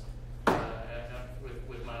following this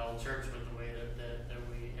with my old church, with the way that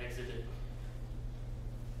we exited.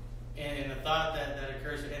 And the thought that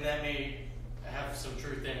occurs, and that may have some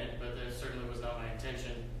truth in it, but that certainly was not my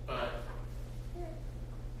intention. But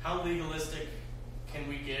how legalistic can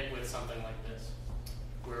we get with something like this?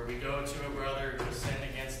 Where we go to a brother who has sinned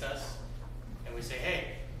against us, and we say,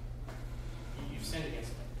 hey, you've sinned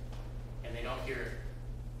against me. And they don't hear it.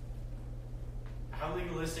 How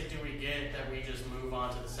legalistic do we get that we just move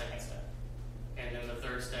on to the second step? And then the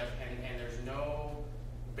third step, and there's no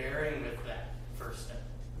bearing with that first step?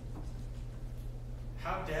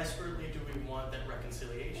 How desperately do we want that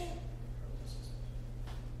reconciliation?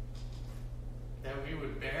 That we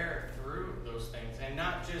would bear through those things and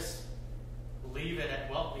not just leave it at,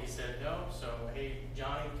 well, he said no, so hey,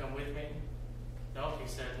 Johnny, come with me. No, he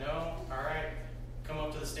said no. All right, come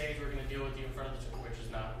up to the stage. We're going to deal with you in front of the church, which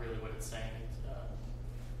is not really what it's saying.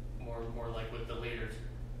 It's more like with the leaders.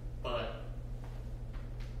 But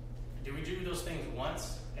do we do those things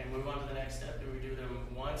once and move on to the next step? Do we do them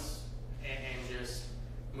once and just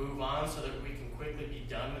move on so that we can quickly be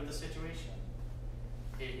done with the situation?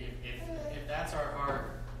 If that's our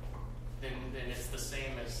heart, then it's the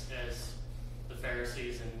same as the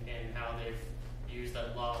Pharisees and how they've used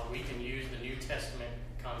that law. We can use the New Testament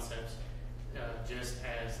concepts just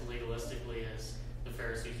as legalistically as the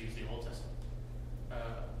Pharisees used the Old Testament.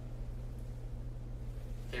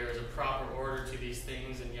 There is a proper order to these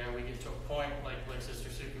things, and we get to a point, like Sister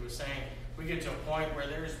Suki was saying, we get to a point where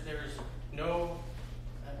there's no,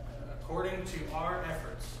 according to our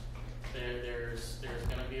efforts, there's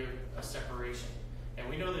going to be a separation. And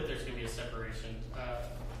we know that there's going to be a separation.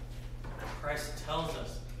 Christ tells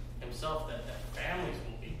us himself that families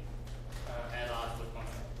will be at odds with one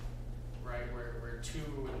another, right? Where 2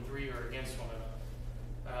 and 3 are against one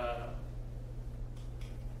another.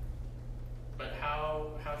 But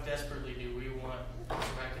how desperately do we want to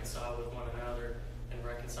reconcile with one another and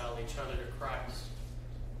reconcile each other to Christ,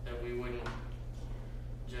 that we wouldn't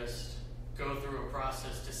just go through a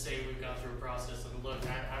process to say we've gone through a process and look,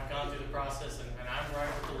 I've gone through the process and I'm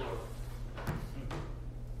right with the Lord.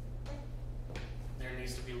 There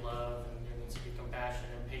needs to be love and there needs to be compassion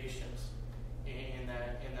and patience in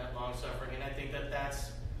that long suffering. And I think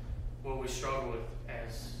that's what we struggle with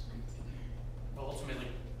as ultimately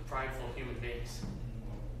prideful human beings,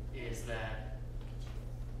 is that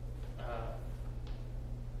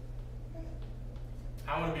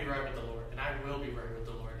I want to be right with the Lord, and I will be right with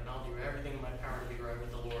the Lord, and I'll do everything in my power to be right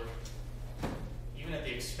with the Lord, even at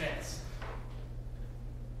the expense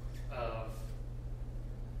of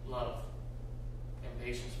love and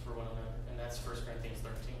patience for one another. And that's 1 Corinthians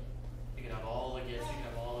 13. You can have all the gifts, you can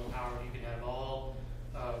have all the power, you can have all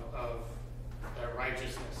of that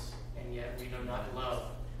righteousness, and yet we do not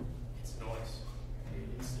love. It's noise.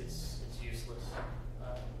 It's useless.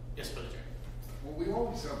 Yes, Brother Jerry. Well, we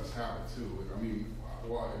always have this habit too. Maybe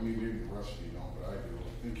the rest of you don't, but I do.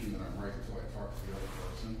 Thinking that I'm right until I talk to the other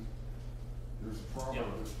person. There's a proverb.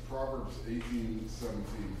 Yep. It's Proverbs 18:17.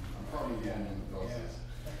 I'm probably the only one that does this.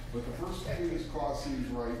 But the first thing his cause seems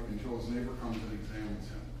right until his neighbor comes and examines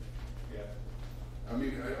him. Yeah. I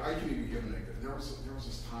mean, I can even give an example. There was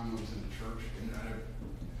this time I was in the church, and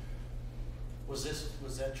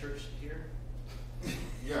Was that church here?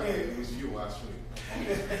 yeah, it was you last week.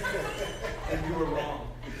 And you were wrong.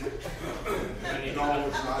 No,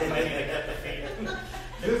 it's not.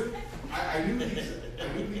 I knew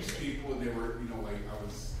these people, and they were, I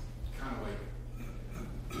was kind of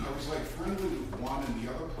like friendly with one, and the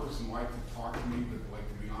other person liked to talk to me, but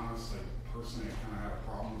to be honest, personally, I kind of had a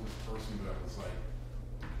problem with this person, but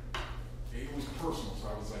it was personal, so I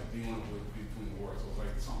was dealing with between the words. So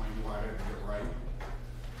it was something I knew I had to get right.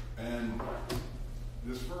 And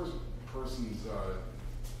this first person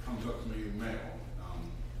comes up to me, male,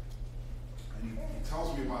 and he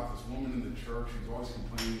tells me about this woman in the church who's always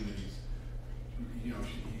complaining that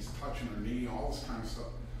he's touching her knee, all this kind of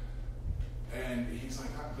stuff. And he's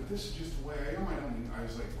like, but this is just the way I am. I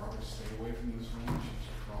was like, brother, stay away from this woman. She's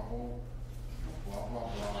trouble. Blah, blah,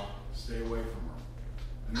 blah. Stay away from her.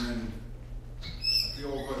 And then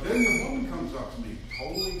but then the woman comes up to me,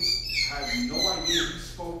 totally had no idea he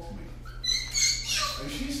spoke to me. And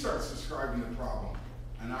she starts describing the problem.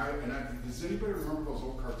 And does anybody remember those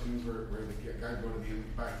old cartoons where the guy go to the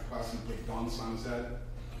back of the class and put Don dunce on his head.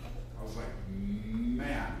 I was like,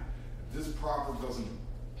 man, if this proverb doesn't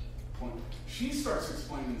point. She starts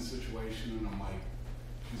explaining the situation, and I'm like,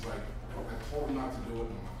 she's like, I told him not to do it,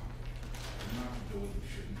 and I'm like, not to do it, you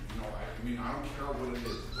shouldn't. You know, I mean, I don't care what it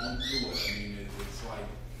is, don't do it. I mean, it's like,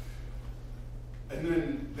 and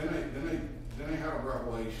then I had a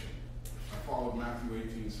revelation. I followed Matthew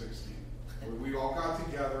 18:16. We all got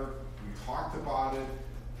together, we talked about it,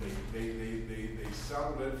 they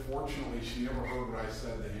settled it. Fortunately, she never heard what I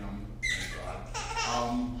said to him, thank God.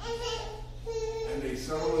 And they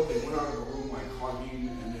settled it, they went out of the room like hugging,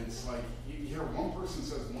 and it's like, you hear one person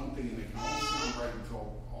says one thing and they can only sound right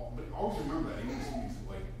until, but always remember that, even these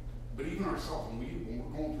like, but even ourselves, when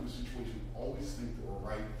we're going through a situation, always think that we're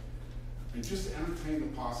right, and just entertain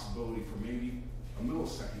the possibility for maybe a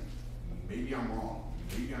millisecond, maybe I'm wrong,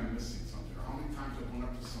 maybe I'm missing something, or how many times I went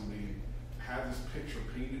up to somebody and had this picture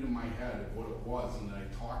painted in my head of what it was, and then I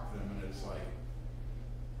talked to them, and it's like,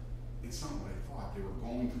 it's not what I thought. They were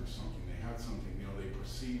going through something, they had something, you know, they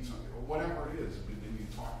perceived something, or whatever it is, but then you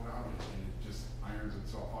talk it out, and it just irons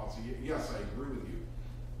itself out. So yes, I agree with you.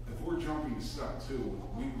 If we're jumping to step 2,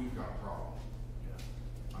 we've got a problem. Yeah.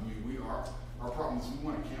 I mean, our problem is we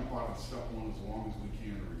want to camp out on step 1 as long as we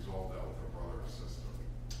can to resolve that with our brother or sister.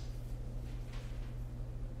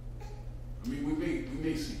 I mean, we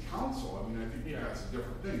may seek counsel. I mean, I think that's a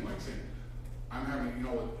different thing. Like saying, I'm having, you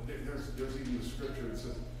know, there's even a scripture that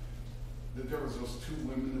says that there was those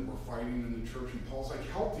 2 women that were fighting in the church, and Paul's like,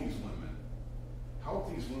 help these women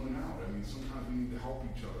out. I mean, sometimes we need to help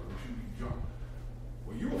each other. We shouldn't be jumping.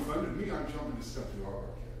 Well, you offended me. I'm jumping to step 2. Oh,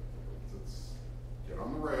 okay, let's get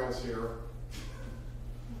on the rails here.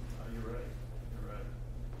 You're right. You're right.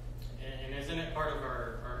 And isn't it part of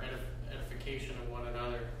our edification of one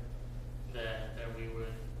another that we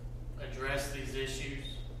would address these issues?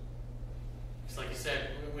 It's like you said,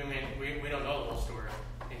 we don't know the whole story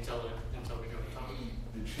until we go to talk.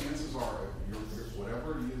 The chances are,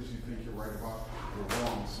 whatever it is you think you're right about, you're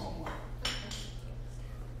wrong somewhere.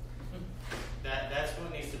 That's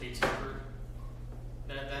what needs to be tempered.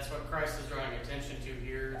 That's what Christ is drawing attention to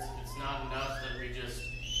here. It's not enough that we just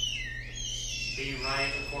be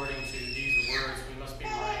right according to these words. We must be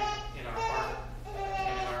right in our heart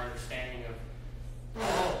and in our understanding of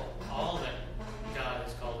all that God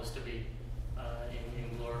has called us to be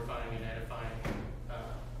in glorifying and edifying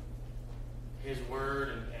His Word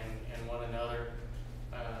and one another.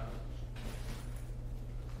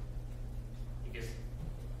 Because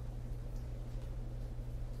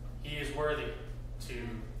He is worthy to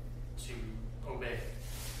obey.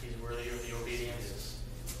 He's worthy of the obedience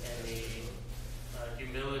and the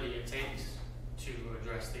humility it takes to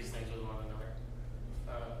address these things with one another.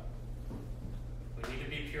 We need to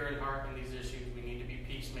be pure in heart in these issues. We need to be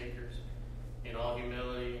peacemakers in all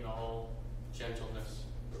humility and all gentleness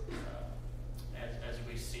as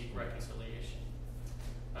we seek reconciliation.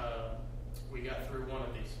 We got through one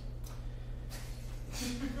of these.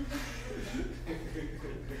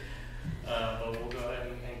 But we'll go ahead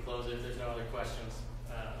and close it if there's no other questions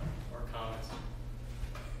or comments.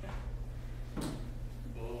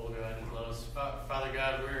 We'll go ahead and close. Father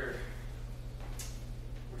God, we're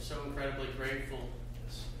so incredibly grateful,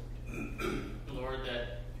 Lord,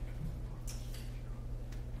 that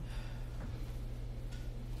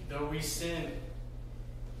though we sin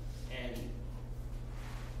and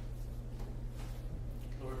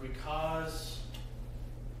Lord, we cause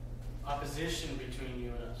opposition between you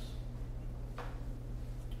and us,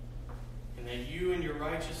 and that you in your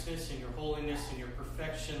righteousness and your holiness and your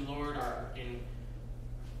perfection, Lord, are in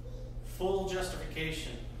full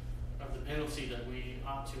justification of the penalty that we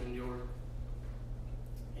ought to endure.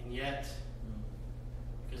 And yet,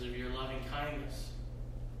 because of your loving kindness,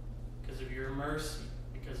 because of your mercy,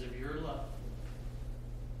 because of your love,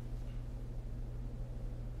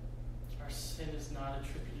 our sin is not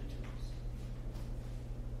attributed to us.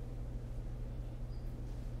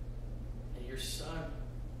 And your Son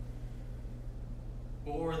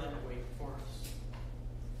bore that weight for us,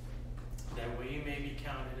 that we may be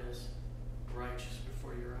counted as righteous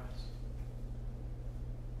before your eyes.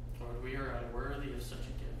 Lord, we are unworthy of such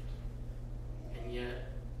a gift, and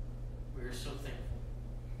yet we are so thankful.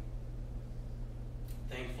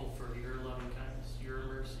 Thankful for your loving kindness, your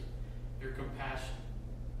mercy, your compassion.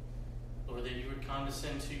 Lord, that you would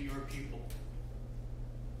condescend to your people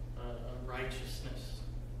a righteousness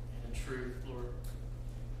and a truth, Lord.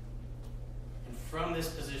 And from this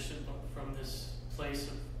position, from this place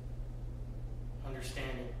of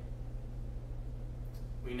understanding,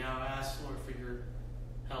 we now ask, Lord, for your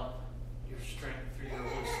help, your strength through your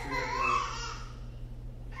Holy Spirit, Lord,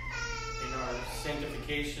 in our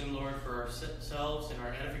sanctification, Lord, for ourselves and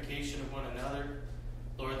our edification of one another.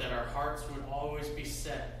 Lord, that our hearts would always be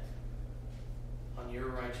set on your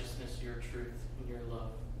righteousness, your truth, and your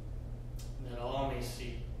love, and that all may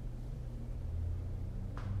see.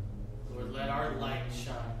 Lord, let our light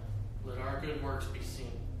shine. Let our good works be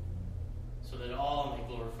seen, so that all may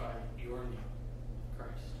glorify your name,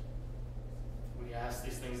 Christ. We ask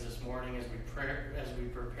these things this morning as we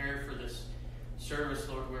prepare for this service,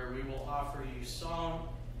 Lord, where we will offer you song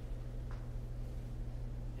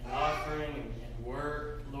and offering and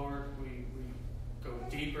word, Lord. We go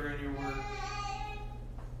deeper in your word.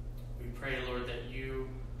 We pray, Lord, that you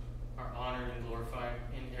are honored and glorified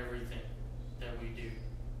in everything that we do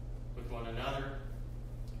with one another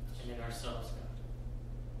and in ourselves, God.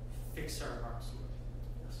 Fix our hearts, Lord.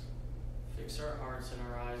 Yes. Fix our hearts and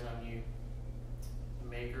our eyes on you, the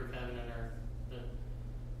maker of heaven and earth, the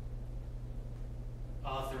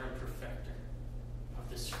author and perfecter of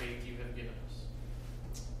this faith you have given us.